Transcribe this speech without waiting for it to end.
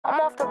I'm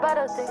off to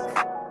better things.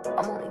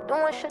 I'm only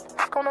doing shit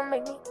that's gonna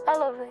make me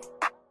elevate.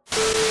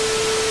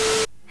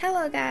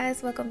 Hello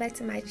guys, welcome back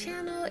to my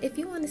channel. If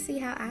you want to see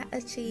how I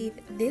achieve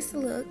this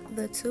look,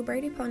 the two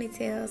braided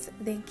ponytails,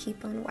 then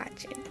keep on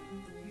watching.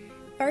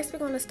 First, we're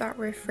going to start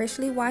with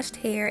freshly washed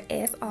hair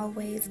as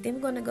always. Then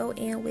we're going to go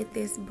in with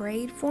this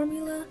braid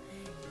formula.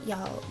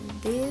 Y'all,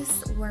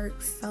 this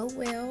works so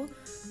well,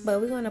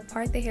 but we're going to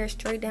part the hair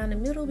straight down the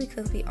middle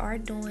because we are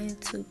doing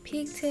two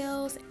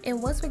pigtails.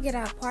 And once we get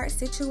our part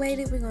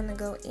situated, we're going to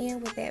go in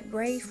with that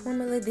braid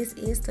formula. This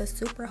is the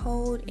super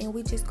hold, and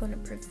we're just going to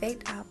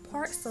perfect our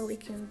part so it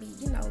can be,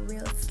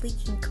 real sleek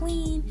and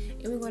clean.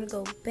 And we're going to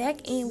go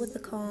back in with the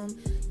comb,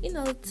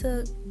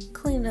 to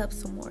clean it up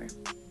some more.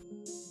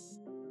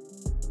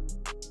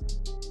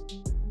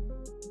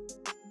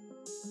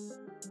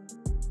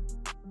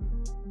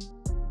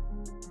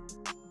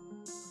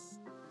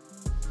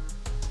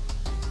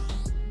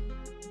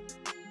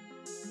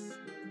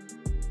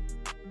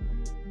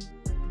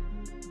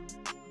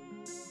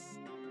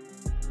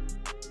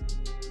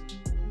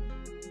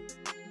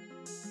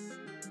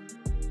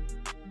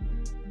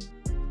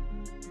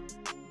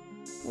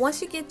 Once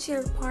you get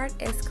your part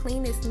as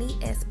clean, as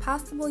neat as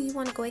possible, you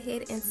want to go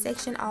ahead and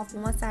section off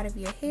one side of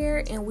your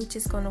hair, and we're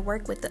just going to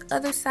work with the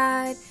other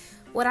side.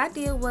 What I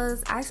did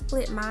was I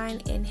split mine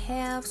in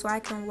half so I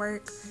can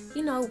work,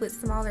 with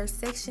smaller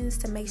sections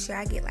to make sure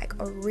I get like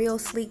a real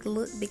sleek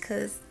look,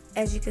 because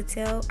as you can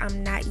tell,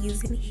 I'm not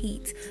using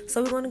heat.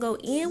 So we're going to go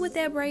in with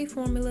that braid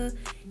formula.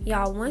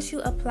 Y'all, once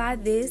you apply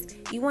this,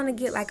 you want to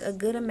get like a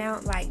good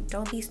amount. Like,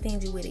 don't be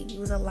stingy with it.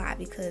 Use a lot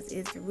because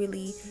it's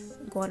really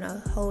going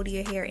to hold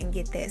your hair and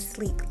get that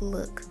sleek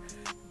look.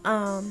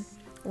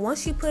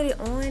 Once you put it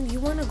on, you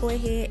want to go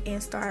ahead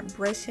and start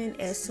brushing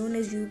as soon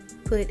as you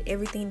put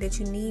everything that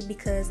you need,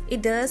 because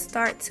it does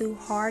start to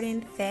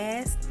harden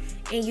fast,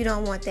 and you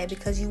don't want that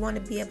because you want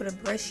to be able to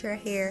brush your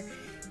hair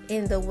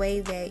in the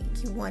way that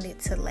you want it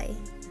to lay.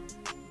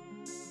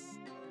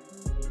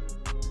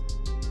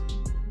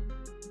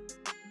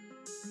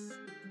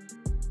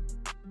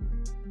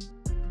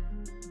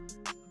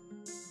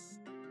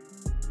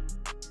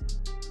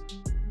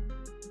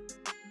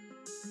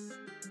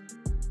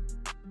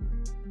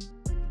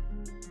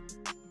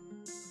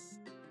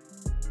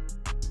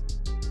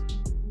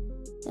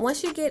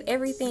 Once you get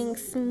everything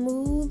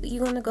smooth,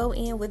 you're going to go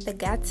in with the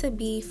Got To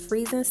Be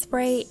freezing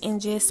spray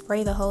and just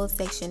spray the whole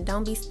section.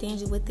 Don't be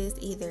stingy with this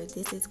either.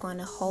 This is going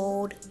to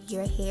hold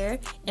your hair.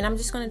 And I'm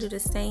just going to do the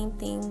same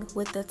thing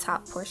with the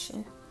top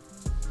portion.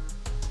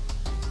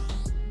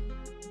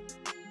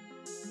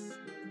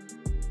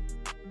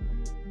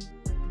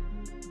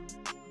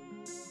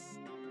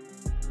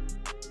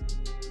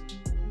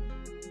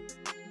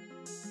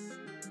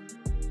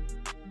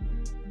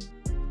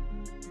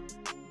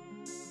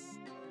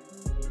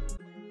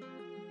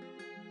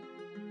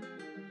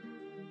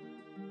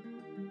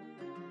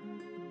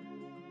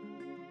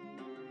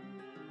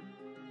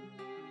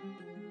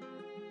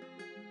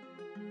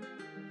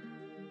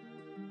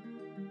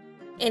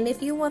 And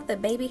if you want the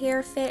baby hair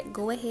effect,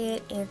 go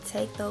ahead and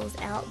take those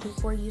out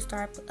before you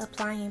start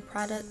applying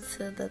product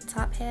to the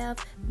top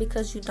half,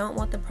 because you don't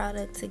want the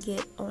product to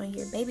get on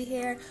your baby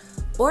hair.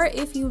 Or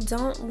if you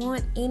don't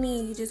want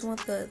any, you just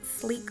want the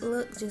sleek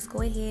look, just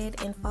go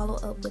ahead and follow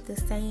up with the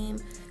same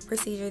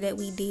procedure that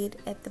we did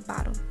at the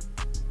bottom.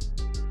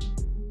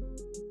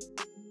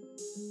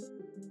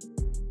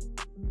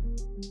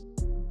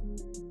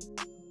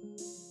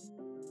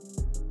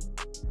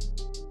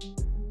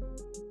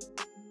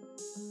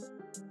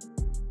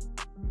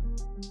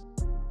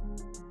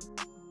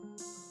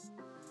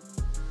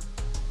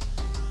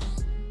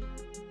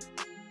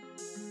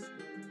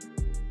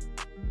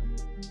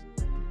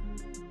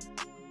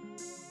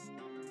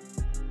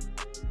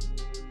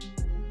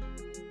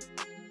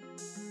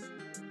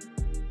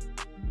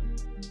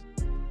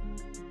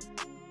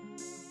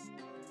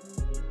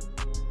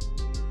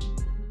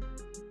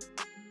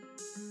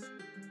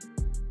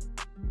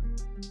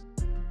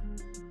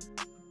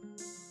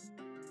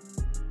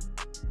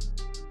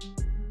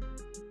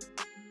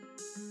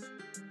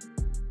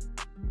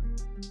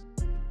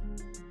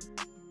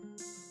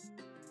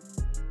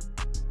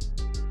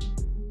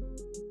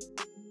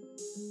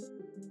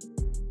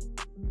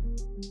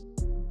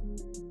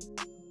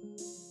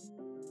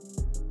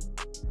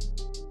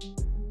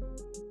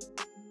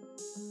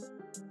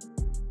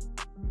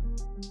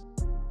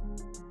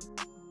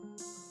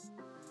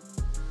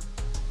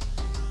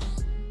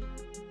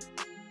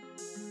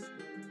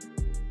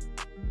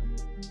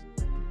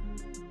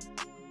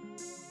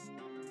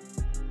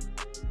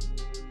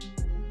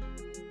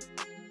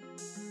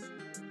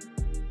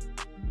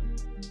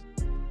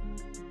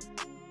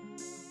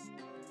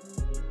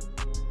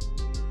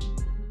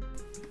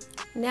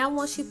 Now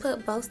once you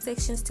put both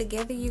sections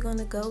together, you're going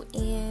to go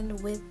in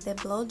with the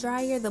blow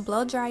dryer. The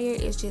blow dryer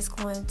is just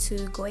going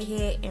to go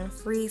ahead and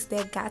freeze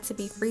that Got To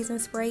Be freezing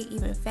spray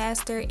even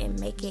faster and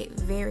make it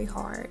very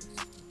hard.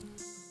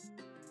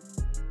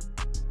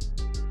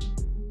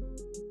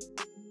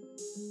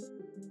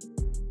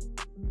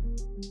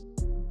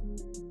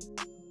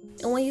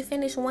 And when you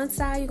finish one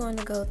side, you're going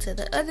to go to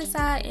the other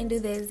side and do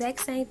the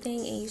exact same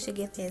thing, and you should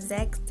get the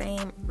exact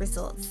same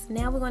results.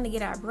 Now we're going to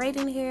get our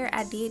braiding hair.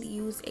 I did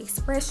use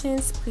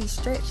Xpressions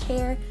pre-stretched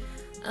hair.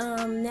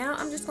 Now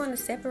I'm just going to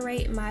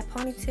separate my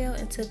ponytail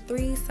into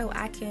 3 so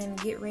I can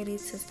get ready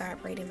to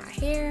start braiding my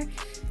hair.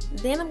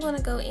 Then I'm going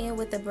to go in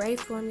with the braid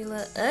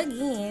formula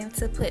again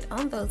to put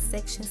on those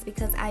sections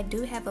because I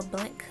do have a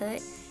blunt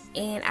cut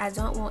and I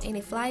don't want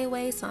any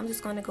flyaways, so I'm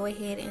just going to go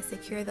ahead and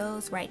secure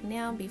those right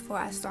now before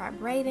I start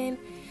braiding.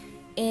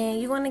 And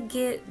you're going to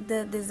get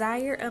the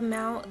desired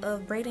amount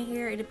of braiding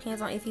hair. It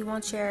depends on if you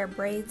want your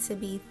braid to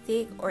be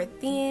thick or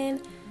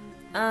thin.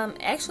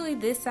 Actually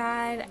this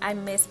side I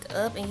messed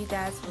up and you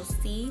guys will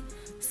see.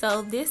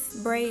 So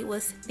this braid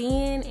was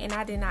thin and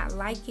I did not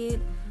like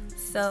it,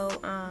 so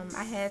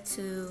I had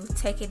to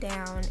take it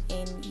down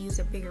and use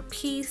a bigger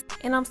piece.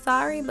 And I'm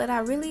sorry, but I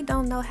really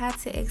don't know how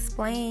to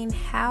explain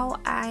how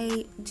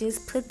I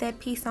just put that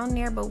piece on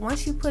there. But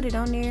once you put it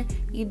on there,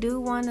 you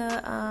do want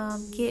to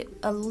get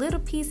a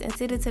little piece and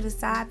sit it to the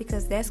side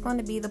because that's going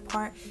to be the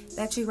part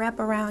that you wrap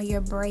around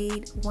your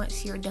braid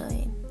once you're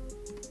done.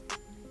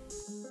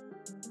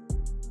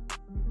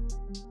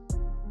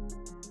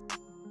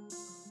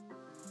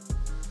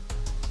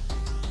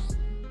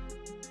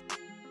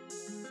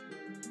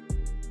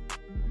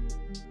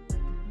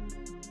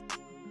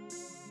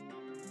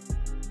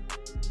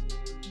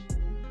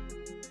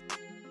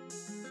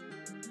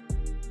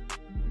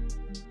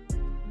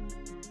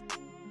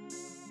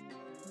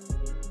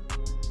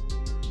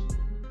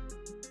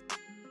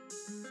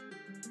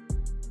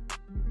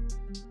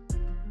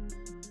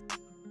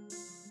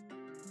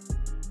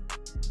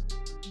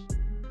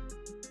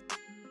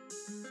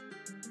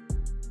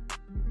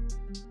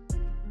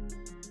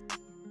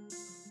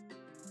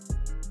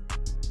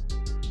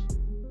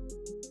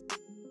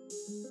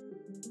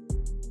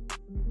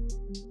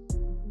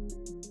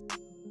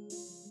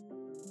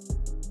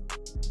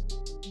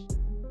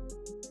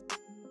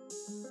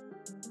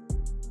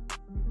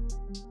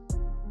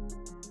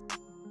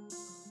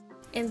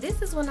 And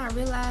this is when I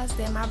realized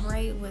that my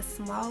braid was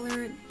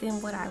smaller than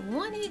what I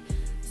wanted.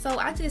 So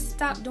I just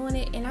stopped doing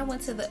it and I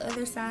went to the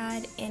other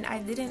side, and I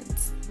didn't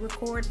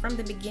record from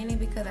the beginning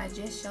because I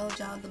just showed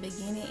y'all the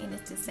beginning and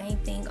it's the same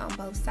thing on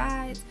both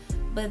sides.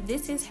 But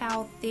this is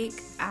how thick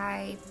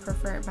I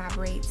prefer my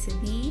braid to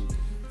be.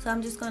 So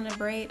I'm just going to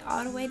braid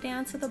all the way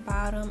down to the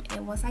bottom,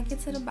 and once I get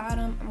to the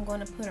bottom, I'm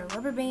going to put a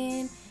rubber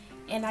band.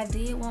 And I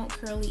did want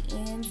curly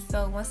ends,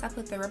 so once I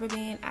put the rubber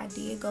band, I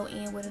did go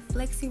in with a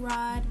flexi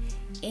rod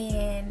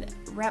and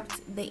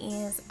wrapped the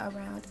ends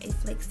around a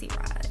flexi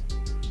rod.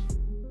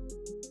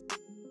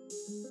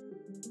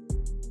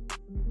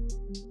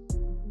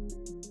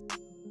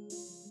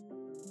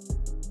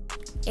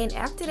 And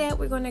after that,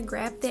 we're going to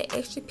grab that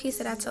extra piece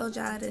that I told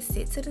y'all to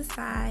sit to the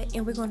side,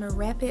 and we're going to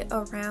wrap it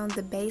around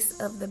the base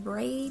of the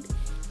braid.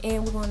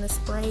 And we're going to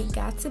spray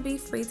Got to Be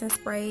Freezing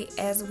spray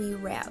as we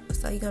wrap.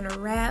 So you're going to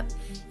wrap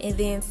and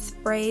then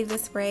spray the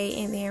spray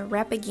and then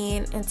wrap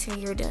again until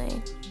you're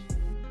done.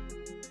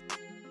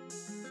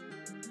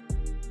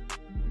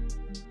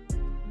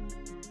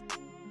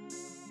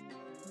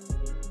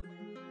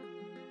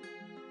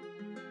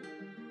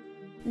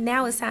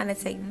 Now it's time to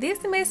take this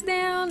mess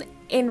down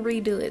and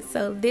redo it.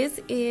 So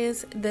this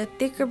is the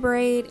thicker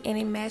braid and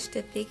it matched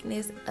the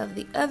thickness of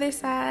the other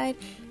side.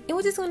 And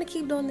we're just going to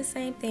keep doing the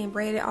same thing.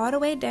 Braid it all the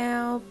way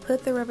down,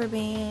 put the rubber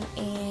band,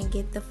 and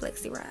get the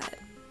flexi rod.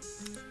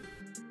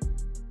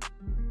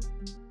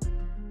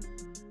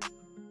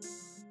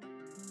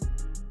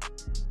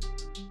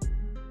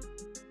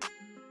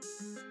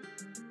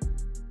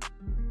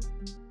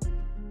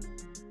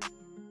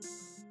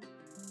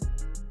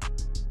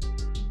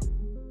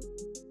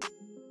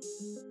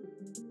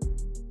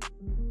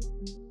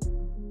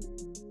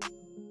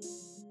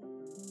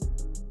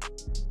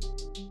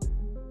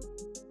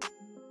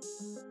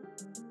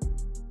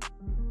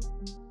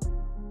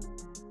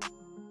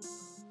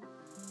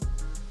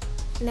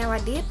 Now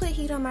I did put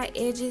heat on my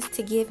edges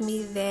to give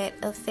me that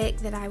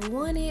effect that I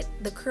wanted,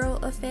 the curl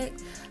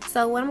effect.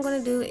 So what I'm going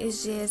to do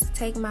is just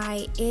take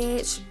my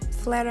edge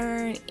flat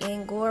iron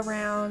and go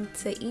around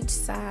to each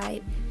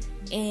side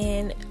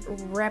and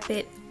wrap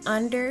it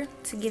under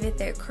to give it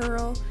that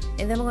curl.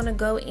 And then I'm going to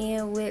go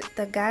in with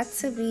the Got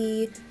to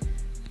Be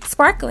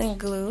sparkling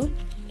glue,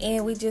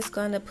 and we're just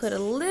going to put a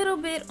little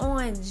bit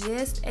on,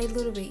 just a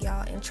little bit,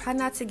 y'all, and try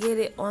not to get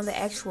it on the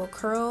actual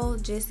curl,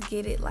 just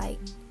get it like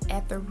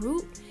at the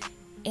root,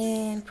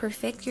 and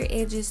perfect your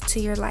edges to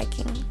your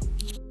liking.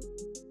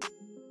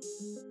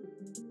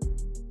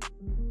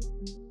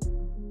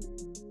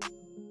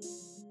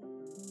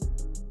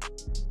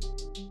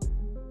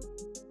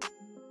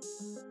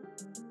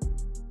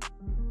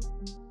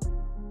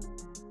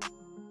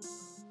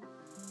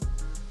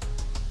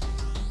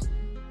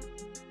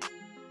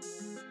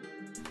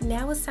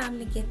 Now it's time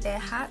to get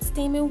that hot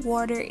steaming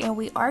water, and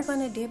we are going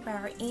to dip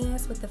our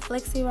ends with the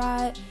flexi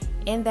rod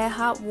in that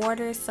hot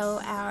water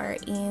so our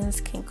ends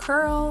can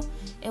curl.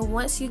 And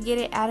once you get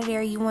it out of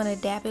there, you want to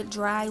dab it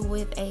dry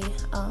with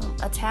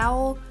a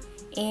towel,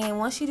 And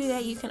once you do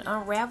that, you can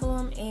unravel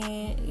them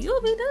and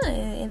you'll be done.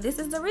 And this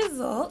is the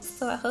result.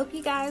 So I hope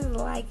you guys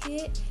like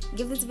it.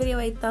 Give this video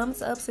a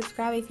thumbs up,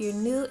 subscribe if you're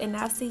new, and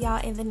I'll see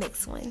y'all in the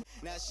next one.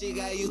 Now she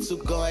got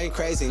YouTube going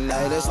crazy.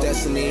 Now that's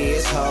Destiny,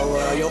 it's her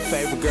world. Your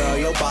favorite girl,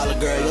 your baller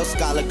girl, your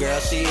scholar girl,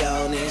 she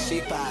on it,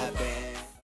 she poppin'.